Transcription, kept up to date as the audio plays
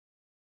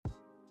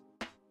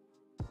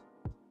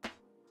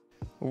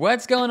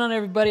What's going on,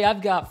 everybody?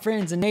 I've got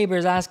friends and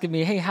neighbors asking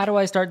me, hey, how do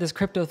I start this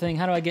crypto thing?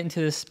 How do I get into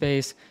this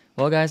space?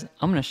 Well, guys,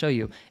 I'm going to show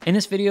you. In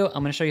this video,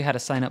 I'm going to show you how to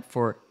sign up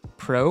for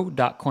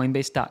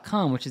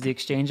pro.coinbase.com, which is the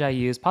exchange I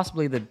use,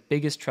 possibly the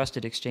biggest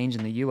trusted exchange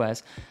in the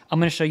US. I'm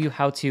going to show you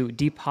how to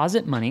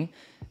deposit money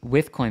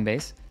with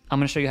Coinbase. I'm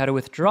going to show you how to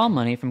withdraw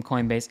money from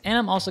Coinbase, and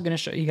I'm also going to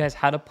show you guys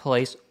how to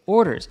place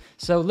orders.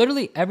 So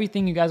literally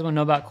everything you guys want to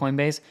know about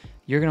Coinbase,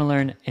 you're going to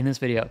learn in this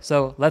video.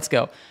 So let's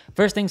go.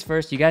 First things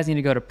first, you guys need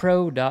to go to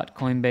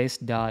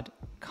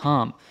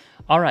pro.coinbase.com.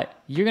 All right,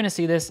 you're going to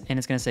see this and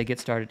it's going to say get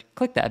started.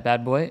 Click that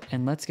bad boy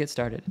and let's get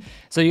started.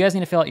 So you guys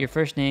need to fill out your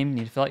first name, you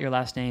need to fill out your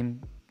last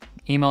name,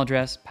 email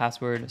address,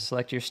 password,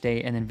 select your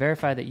state, and then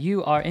verify that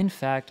you are in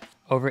fact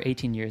over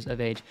 18 years of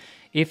age.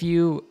 If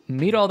you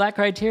meet all that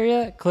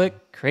criteria,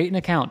 click create an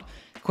account.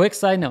 Quick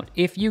side note,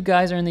 if you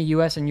guys are in the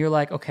US and you're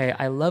like, okay,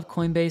 I love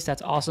Coinbase,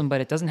 that's awesome,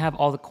 but it doesn't have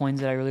all the coins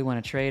that I really want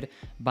to trade,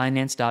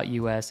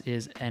 Binance.us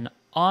is an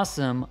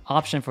awesome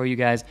option for you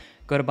guys.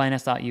 Go to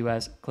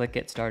Binance.us, click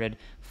get started,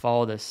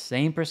 follow the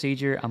same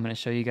procedure I'm going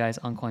to show you guys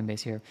on Coinbase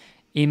here.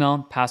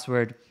 Email,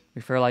 password,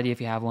 referral ID if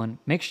you have one.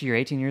 Make sure you're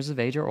 18 years of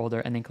age or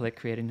older, and then click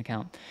create an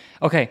account.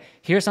 Okay,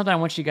 here's something I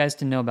want you guys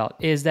to know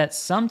about is that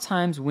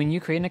sometimes when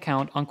you create an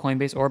account on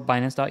Coinbase or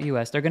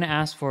Binance.us, they're going to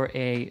ask for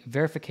a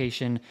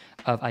verification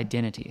of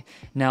identity.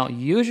 Now,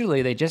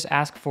 usually they just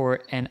ask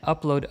for an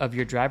upload of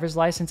your driver's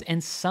license,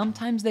 and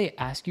sometimes they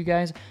ask you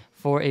guys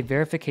for a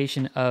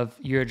verification of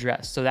your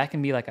address. So that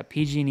can be like a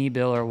PG&E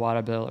bill or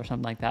water bill or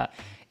something like that.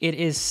 It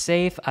is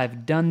safe.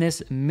 I've done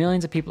this.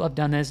 Millions of people have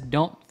done this.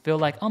 Don't feel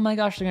like, oh my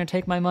gosh, they're going to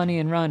take my money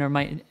and run or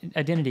my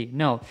identity.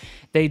 No,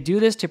 they do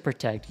this to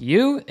protect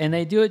you and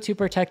they do it to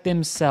protect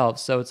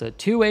themselves. So it's a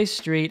two-way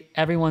street.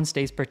 Everyone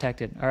stays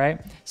protected. All right.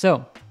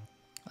 So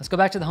let's go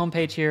back to the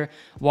homepage here.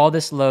 While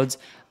this loads,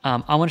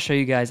 I want to show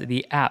you guys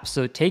the app.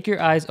 So take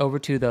your eyes over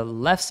to the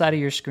left side of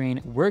your screen.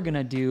 We're going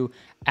to do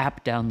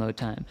app download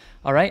time.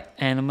 All right.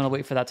 And I'm going to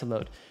wait for that to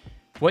load.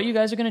 What you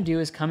guys are going to do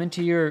is come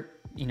into your,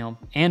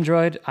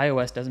 Android,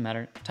 iOS, doesn't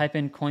matter. Type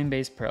in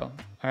Coinbase Pro. All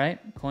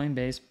right.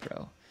 Coinbase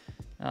Pro,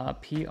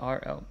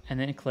 P-R-O, and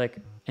then click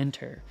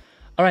enter.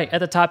 All right. At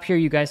the top here,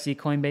 you guys see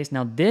Coinbase.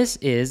 Now this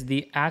is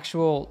the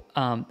actual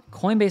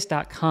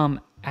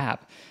Coinbase.com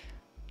app.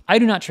 I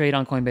do not trade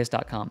on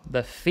Coinbase.com.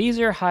 The fees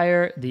are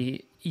higher.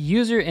 The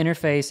user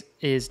interface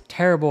is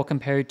terrible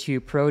compared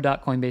to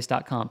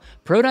pro.coinbase.com.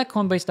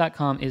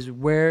 Pro.coinbase.com is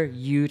where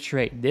you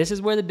trade. This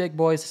is where the big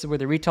boys, this is where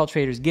the retail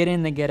traders get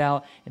in, they get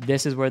out.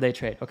 This is where they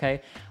trade,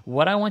 okay?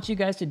 What I want you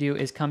guys to do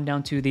is come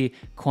down to the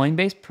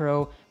Coinbase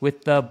Pro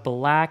with the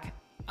black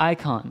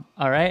icon,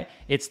 all right?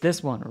 It's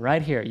this one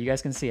right here. You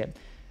guys can see it.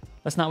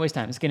 Let's not waste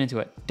time. Let's get into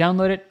it.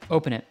 Download it,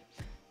 open it.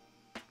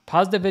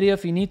 Pause the video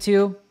if you need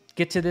to.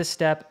 Get to this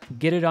step,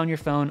 get it on your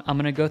phone. I'm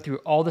gonna go through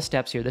all the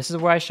steps here. This is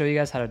where I show you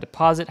guys how to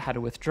deposit, how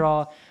to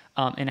withdraw,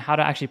 and how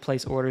to actually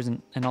place orders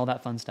and all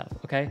that fun stuff,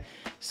 okay?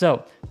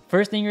 So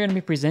first thing you're gonna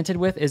be presented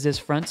with is this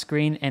front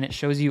screen, and it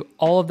shows you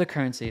all of the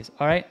currencies,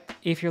 all right?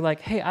 If you're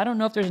like, hey, I don't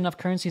know if there's enough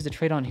currencies to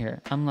trade on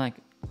here. I'm like,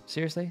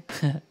 seriously?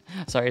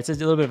 Sorry, it's a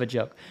little bit of a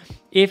joke.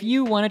 If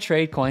you want to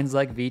trade coins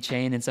like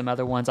VeChain and some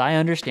other ones, I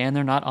understand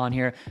they're not on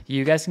here.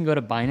 You guys can go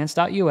to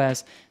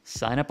Binance.us,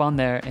 sign up on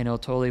there, and it'll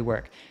totally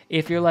work.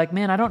 If you're like,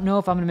 man, I don't know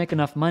if I'm going to make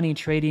enough money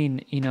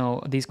trading,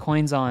 these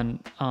coins sorry,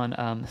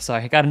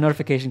 I got a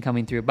notification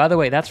coming through. By the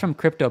way, that's from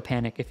Crypto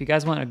Panic. If you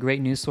guys want a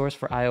great news source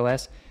for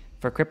iOS,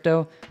 for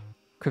crypto,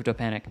 Crypto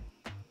Panic.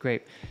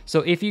 Great.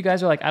 So if you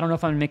guys are like, I don't know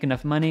if I'm gonna make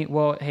enough money,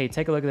 well, hey,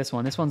 take a look at this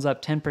one. This one's up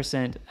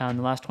 10% in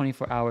the last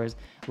 24 hours,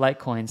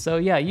 Litecoin. So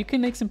yeah, you can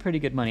make some pretty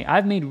good money.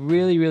 I've made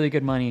really, really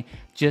good money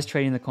just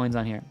trading the coins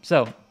on here.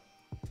 So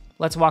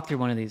let's walk through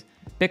one of these.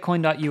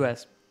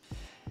 Bitcoin.us.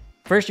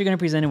 First, you're gonna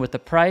present it with the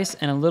price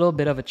and a little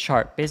bit of a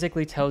chart.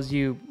 Basically tells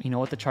you,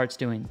 what the chart's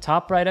doing.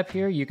 Top right up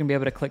here, you can be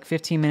able to click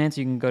 15 minutes.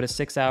 You can go to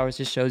 6 hours.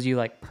 Just shows you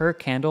like per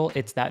candle,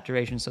 it's that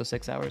duration, so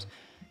 6 hours.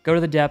 Go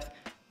to the depth,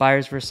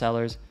 buyers versus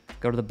sellers.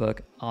 Go to the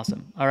book.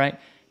 Awesome. All right.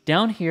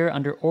 Down here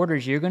under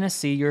orders, you're going to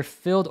see your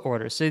filled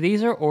orders. So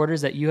these are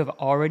orders that you have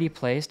already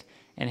placed.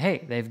 And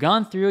hey, they've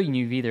gone through and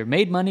you've either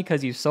made money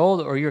because you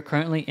sold or you're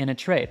currently in a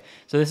trade.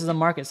 So this is a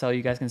market sell.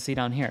 You guys can see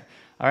down here.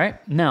 All right.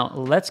 Now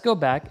let's go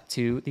back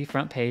to the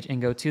front page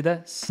and go to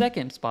the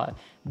second spot.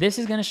 This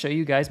is going to show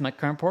you guys my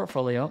current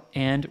portfolio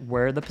and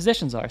where the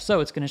positions are. So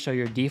it's going to show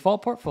your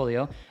default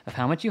portfolio of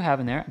how much you have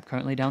in there. I'm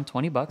currently down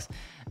 20 bucks.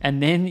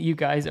 And then you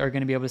guys are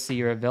going to be able to see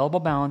your available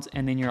balance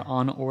and then your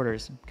on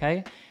orders.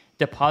 Okay.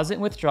 Deposit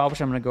and withdrawal,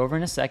 which I'm going to go over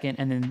in a second.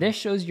 And then this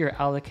shows your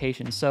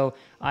allocation. So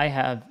I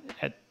have,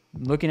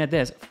 looking at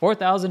this,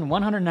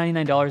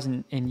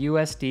 $4,199 in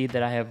USD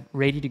that I have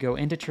ready to go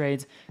into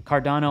trades.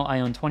 Cardano,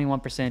 I own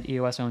 21%,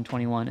 EOS I own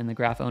 21%, and the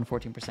Graph I own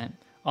 14%.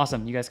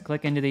 Awesome. You guys can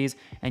click into these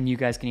and you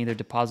guys can either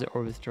deposit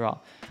or withdraw.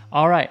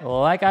 All right.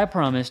 Like I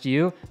promised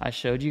you, I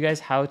showed you guys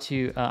how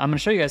to, I'm going to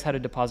show you guys how to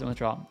deposit and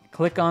withdraw.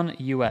 Click on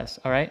US.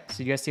 All right.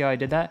 So you guys see how I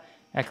did that?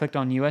 I clicked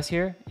on US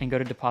here and go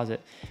to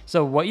deposit.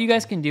 So what you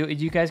guys can do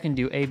is you guys can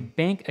do a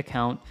bank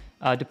account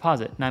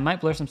deposit. Now I might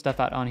blur some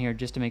stuff out on here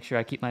just to make sure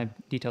I keep my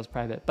details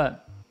private,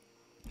 but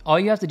All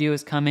you have to do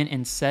is come in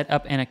and set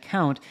up an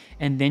account,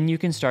 and then you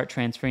can start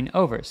transferring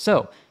over.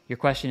 So your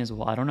question is,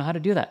 well, I don't know how to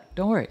do that.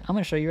 Don't worry, I'm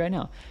gonna show you right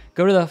now.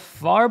 Go to the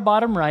far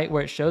bottom right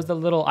where it shows the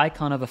little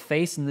icon of a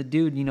face and the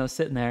dude,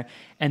 sitting there.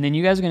 And then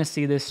you guys are gonna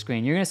see this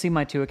screen. You're gonna see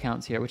my 2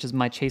 accounts here, which is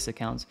my Chase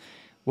accounts.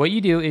 What you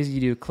do is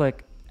you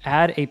click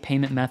add a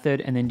payment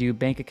method and then do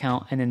bank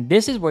account. And then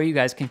this is where you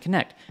guys can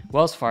connect.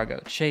 Wells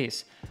Fargo,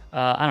 Chase,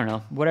 I don't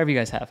know, whatever you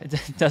guys have.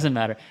 It doesn't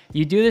matter.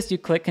 You do this, you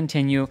click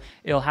continue.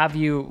 It'll have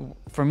you,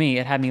 for me,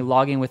 it had me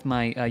log in with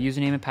my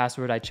username and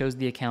password. I chose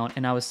the account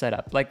and I was set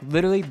up. Like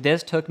literally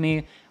this took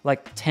me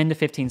like 10 to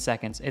 15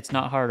 seconds. It's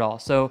not hard at all.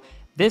 So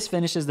this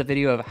finishes the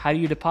video of how do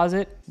you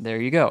deposit? There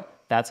you go.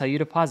 That's how you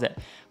deposit.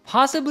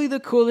 Possibly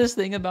the coolest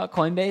thing about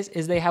Coinbase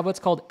is they have what's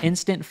called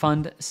instant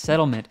fund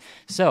settlement.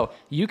 So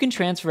you can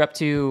transfer up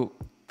to,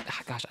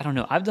 gosh, I don't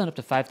know. I've done up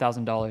to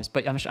 $5,000,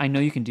 but I know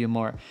you can do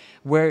more,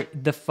 where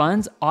the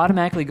funds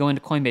automatically go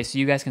into Coinbase so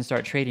you guys can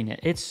start trading it.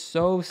 It's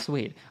so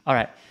sweet. All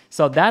right,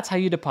 so that's how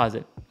you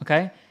deposit,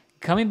 okay?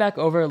 Coming back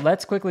over,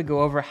 let's quickly go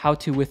over how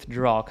to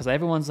withdraw, because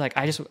everyone's like,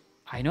 I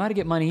know how to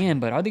get money in,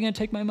 but are they gonna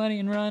take my money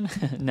and run?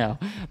 No,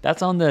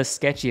 that's on the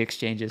sketchy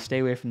exchanges. Stay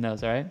away from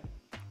those, all right?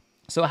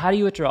 So how do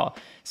you withdraw?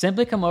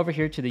 Simply come over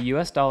here to the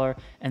US dollar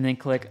and then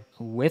click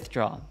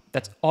withdraw.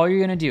 That's all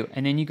you're gonna do.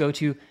 And then you go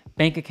to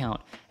bank account.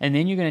 And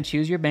then you're gonna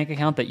choose your bank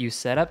account that you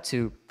set up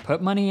to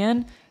put money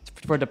in.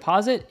 For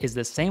deposit is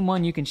the same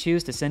one you can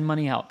choose to send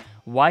money out.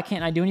 Why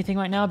can't I do anything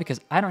right now?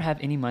 Because I don't have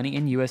any money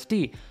in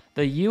USD.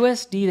 The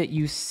USD that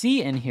you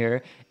see in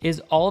here is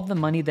all of the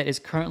money that is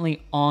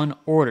currently on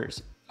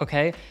orders.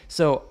 Okay,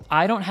 so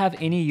I don't have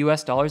any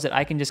US dollars that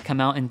I can just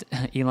come out and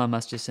Elon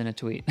Musk just sent a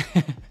tweet.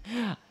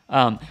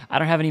 I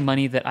don't have any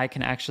money that I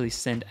can actually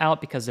send out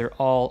because they're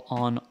all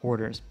on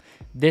orders.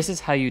 This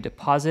is how you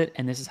deposit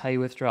and this is how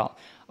you withdraw.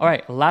 All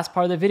right, last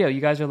part of the video,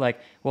 you guys are like,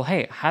 well,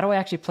 hey, how do I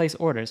actually place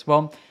orders?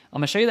 Well, I'm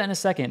gonna show you that in a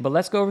second, but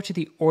let's go over to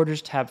the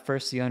orders tab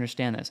first so you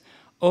understand this.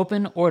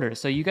 Open orders.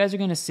 So you guys are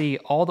gonna see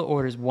all the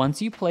orders. Once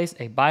you place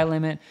a buy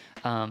limit,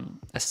 a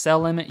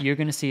sell limit, you're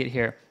gonna see it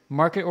here.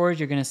 Market orders,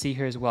 you're gonna see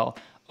here as well.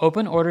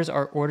 Open orders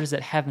are orders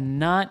that have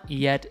not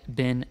yet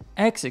been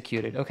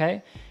executed,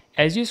 okay?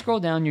 As you scroll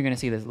down, you're gonna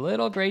see this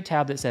little gray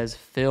tab that says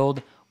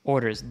filled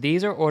orders.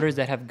 These are orders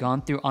that have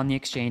gone through on the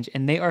exchange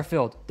and they are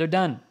filled. They're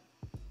done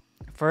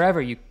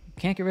forever. You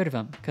can't get rid of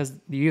them because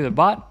you either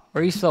bought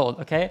or you sold,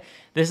 okay?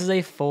 This is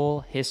a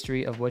full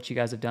history of what you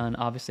guys have done.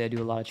 Obviously, I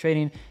do a lot of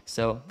trading,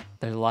 so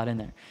there's a lot in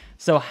there.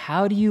 So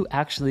how do you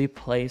actually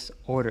place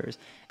orders?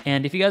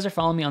 And if you guys are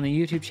following me on the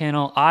YouTube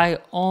channel, I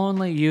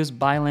only use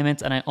buy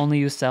limits and I only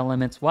use sell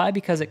limits. Why?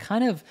 Because it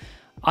kind of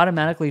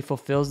automatically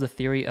fulfills the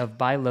theory of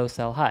buy low,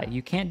 sell high.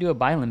 You can't do a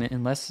buy limit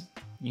unless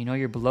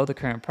you're below the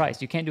current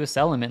price. You can't do a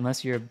sell limit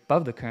unless you're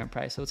above the current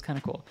price. So it's kind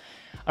of cool.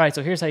 All right,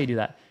 so here's how you do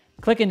that.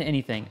 Click into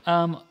anything.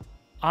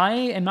 I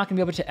am not gonna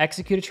be able to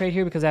execute a trade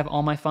here because I have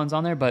all my funds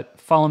on there, but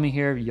follow me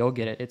here, you'll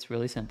get it. It's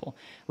really simple.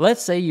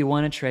 Let's say you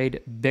wanna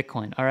trade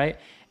Bitcoin, all right?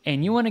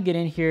 And you wanna get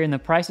in here and the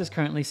price is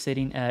currently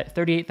sitting at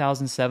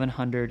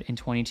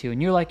 38,722.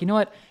 And you're like, you know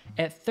what?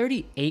 At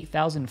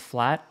 38,000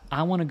 flat,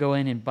 I wanna go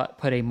in and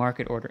put a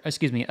market order,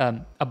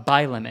 a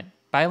buy limit.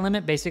 Buy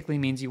limit basically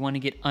means you wanna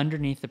get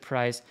underneath the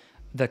price,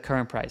 the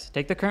current price.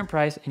 Take the current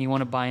price and you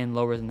wanna buy in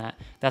lower than that.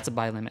 That's a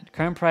buy limit.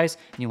 Current price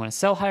and you wanna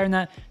sell higher than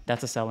that,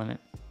 that's a sell limit.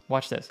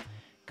 Watch this.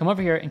 Come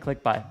over here and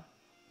click buy.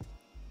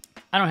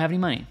 I don't have any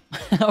money.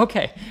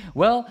 Okay,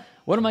 well,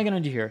 what am I gonna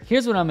do here?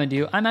 Here's what I'm gonna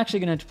do. I'm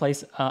actually gonna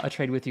place a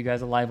trade with you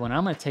guys, a live one.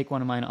 I'm gonna take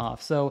one of mine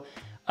off. So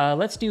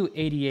let's do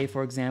ADA,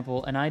 for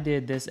example, and I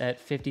did this at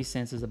 50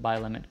 cents as a buy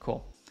limit.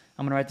 Cool.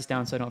 I'm gonna write this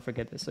down so I don't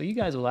forget this. So you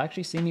guys will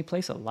actually see me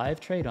place a live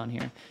trade on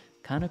here.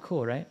 Kind of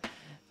cool, right?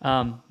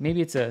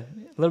 Maybe it's a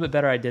little bit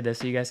better I did this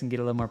so you guys can get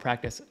a little more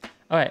practice.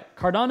 All right,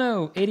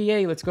 Cardano,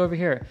 ADA, let's go over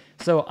here.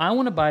 So I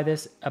wanna buy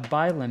this, a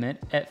buy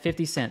limit at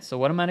 50 cents. So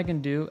what am I gonna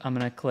do? I'm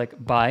gonna click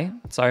buy.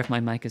 Sorry if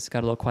my mic has got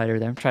a little quieter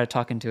there. I'm trying to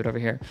talk into it over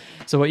here.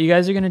 So what you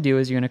guys are gonna do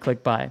is you're gonna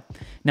click buy.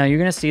 Now you're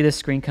gonna see this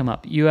screen come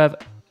up. You have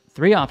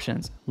 3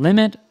 options,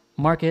 limit,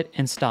 market,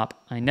 and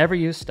stop. I never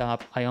use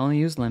stop, I only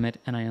use limit,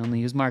 and I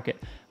only use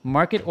market.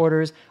 Market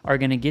orders are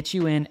gonna get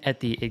you in at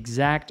the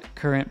exact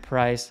current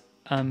price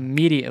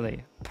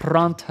immediately,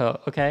 pronto,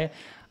 okay?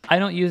 I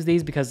don't use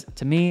these because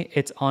to me,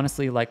 it's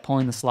honestly like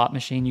pulling the slot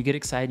machine. You get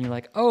excited and you're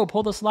like, oh,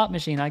 pull the slot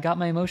machine. I got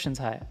my emotions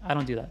high. I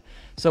don't do that.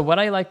 So what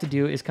I like to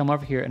do is come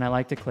over here and I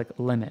like to click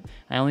limit.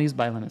 I only use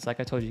buy limits like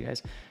I told you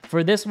guys.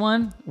 For this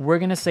one, we're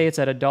gonna say it's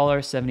at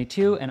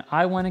 $1.72 and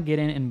I wanna get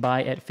in and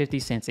buy at 50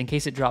 cents in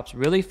case it drops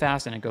really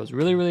fast and it goes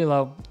really, really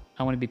low.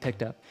 I wanna be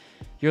picked up.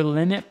 Your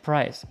limit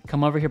price,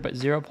 come over here, but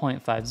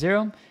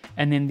 0.50,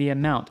 and then the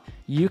amount.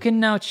 You can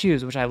now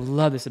choose, which I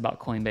love this about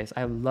Coinbase.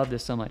 I love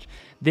this so much.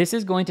 This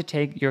is going to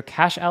take your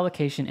cash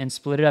allocation and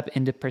split it up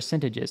into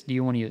percentages. Do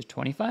you want to use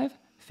 25,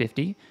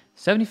 50,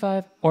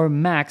 75, or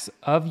max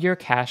of your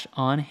cash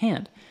on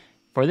hand?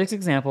 For this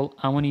example,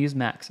 I want to use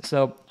max.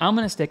 So I'm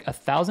going to stick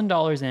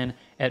 $1,000 in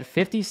at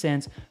 50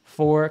 cents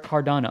for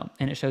Cardano,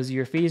 and it shows you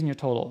your fees and your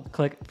total.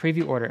 Click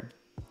preview order.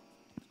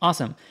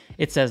 Awesome.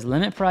 It says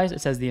limit price, it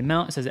says the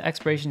amount, it says the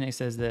expiration, it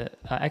says the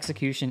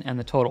execution and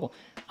the total.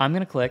 I'm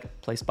going to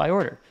click place by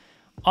order.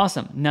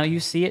 Awesome. Now you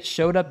see it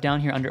showed up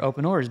down here under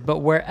open orders, but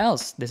where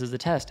else? This is the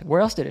test.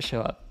 Where else did it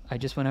show up? I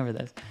just went over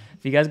this.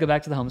 If you guys go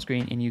back to the home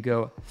screen and you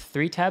go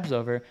 3 tabs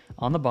over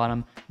on the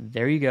bottom,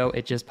 there you go.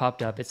 It just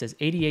popped up. It says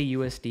 88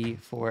 USD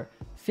for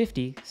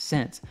 50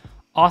 cents.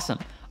 Awesome.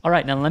 All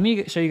right, now let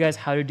me show you guys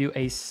how to do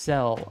a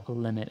sell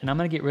limit. And I'm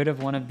gonna get rid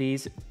of one of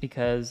these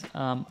because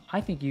I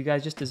think you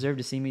guys just deserve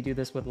to see me do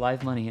this with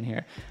live money in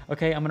here.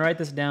 Okay, I'm gonna write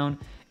this down.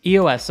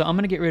 EOS, so I'm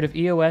gonna get rid of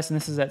EOS and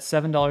this is at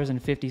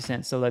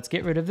 $7.50. So let's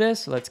get rid of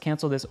this, let's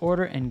cancel this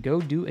order and go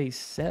do a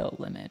sell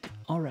limit.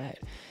 All right,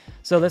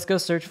 so let's go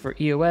search for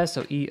EOS,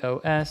 so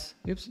EOS,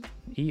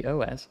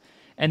 EOS.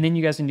 And then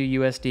you guys can do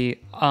USD.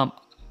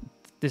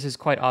 This is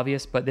quite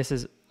obvious, but this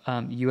is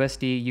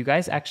USD. You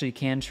guys actually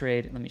can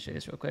trade, let me show you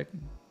this real quick.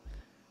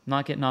 I'm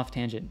not getting off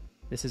tangent.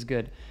 This is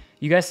good.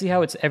 You guys see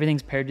how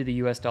everything's paired to the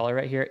US dollar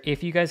right here?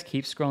 If you guys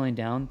keep scrolling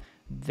down,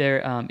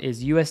 there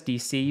is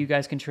USDC you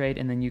guys can trade,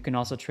 and then you can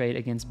also trade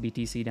against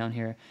BTC down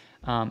here.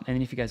 And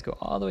then if you guys go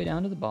all the way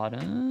down to the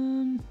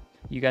bottom,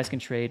 you guys can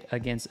trade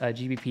against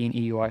GBP and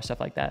EUR,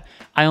 stuff like that.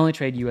 I only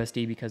trade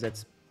USD because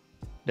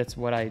that's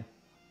what I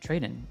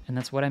trade in, and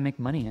that's what I make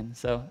money in.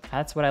 So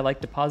that's what I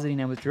like depositing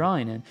and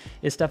withdrawing in,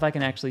 is stuff I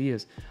can actually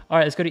use. All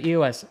right, let's go to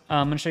EOS.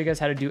 I'm gonna show you guys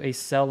how to do a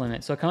sell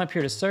limit. So come up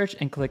here to search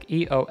and click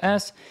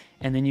EOS,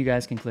 and then you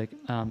guys can click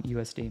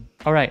USD.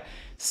 All right,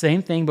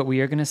 same thing, but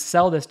we are gonna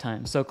sell this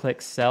time. So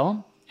click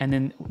sell, and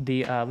then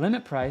the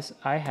limit price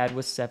I had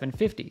was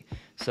 750.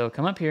 So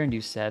come up here and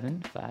do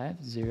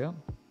 750.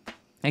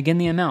 Again,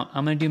 the amount,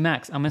 I'm gonna do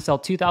max. I'm gonna sell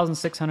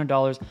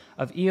 $2,600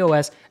 of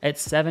EOS at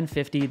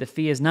 $750. The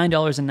fee is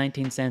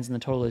 $9.19 and the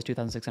total is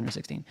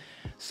 $2,616.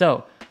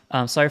 So,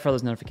 sorry for all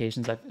those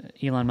notifications.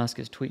 Elon Musk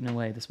is tweeting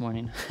away this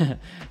morning.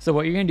 So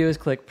what you're gonna do is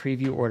click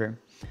preview order.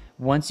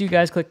 Once you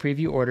guys click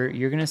preview order,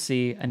 you're gonna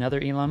see another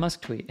Elon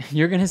Musk tweet.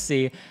 You're gonna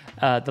see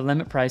the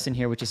limit price in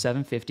here, which is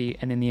 $750,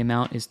 and then the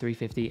amount is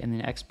 $350, and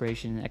then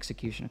expiration and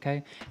execution, okay?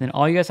 And then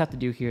all you guys have to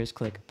do here is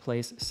click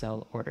place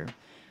sell order.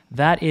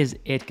 That is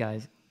it,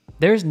 guys.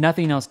 There's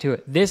nothing else to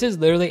it. This is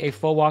literally a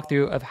full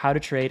walkthrough of how to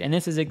trade, and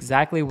this is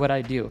exactly what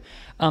I do.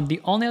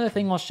 The only other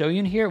thing I'll show you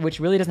in here, which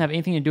really doesn't have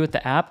anything to do with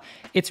the app,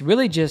 it's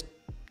really just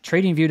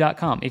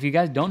TradingView.com. If you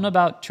guys don't know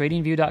about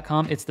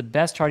TradingView.com, it's the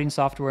best charting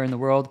software in the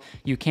world.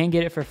 You can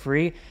get it for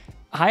free.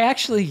 I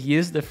actually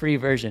use the free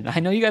version.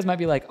 I know you guys might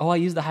be like, oh, I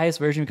use the highest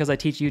version because I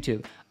teach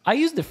YouTube. I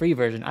use the free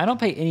version. I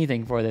don't pay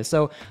anything for this.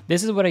 So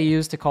this is what I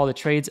use to call the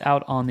trades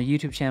out on the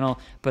YouTube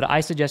channel, but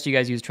I suggest you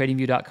guys use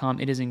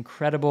TradingView.com. It is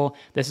incredible.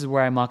 This is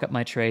where I mock up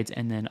my trades,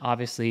 and then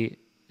obviously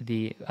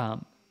the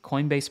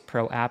Coinbase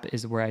Pro App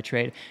is where I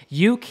trade.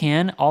 You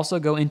can also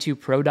go into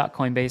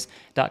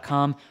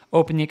pro.coinbase.com,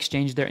 open the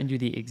exchange there, and do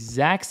the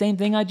exact same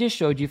thing I just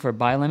showed you for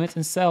buy limits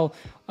and sell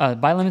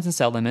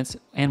limits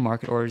and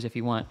market orders if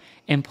you want,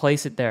 and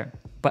place it there.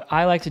 But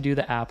I like to do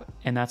the app,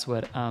 and that's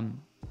what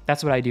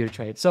I do to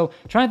trade. So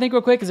trying to think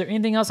real quick, is there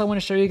anything else I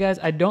want to show you guys?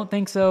 I don't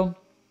think so.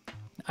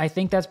 I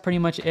think that's pretty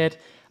much it.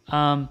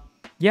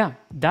 Yeah,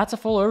 that's a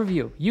full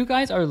overview. You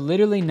guys are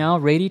literally now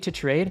ready to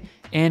trade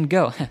and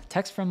go.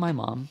 Text from my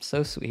mom,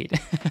 so sweet.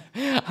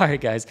 All right,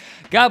 guys,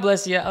 God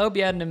bless you. I hope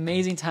you had an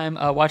amazing time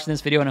watching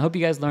this video, and I hope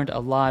you guys learned a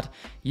lot.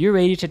 You're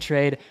ready to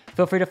trade.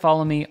 Feel free to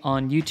follow me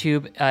on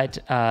YouTube at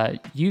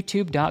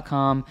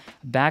youtube.com/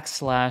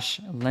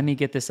 let me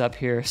get this up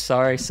here.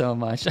 Sorry so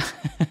much.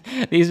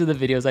 These are the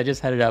videos. I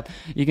just had it up.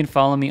 You can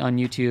follow me on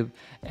YouTube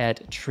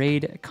at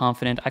Trade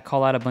Confident. I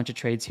call out a bunch of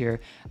trades here,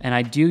 and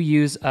I do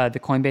use the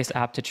Coinbase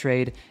app to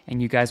trade,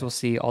 and you guys will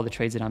see all the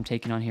trades that I'm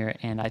taking on here,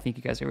 and I think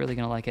you guys are really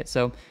going to like it.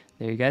 So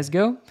there you guys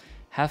go.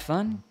 Have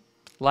fun.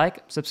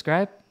 Like,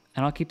 subscribe,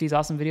 and I'll keep these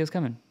awesome videos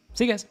coming.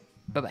 See you guys.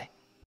 Bye-bye.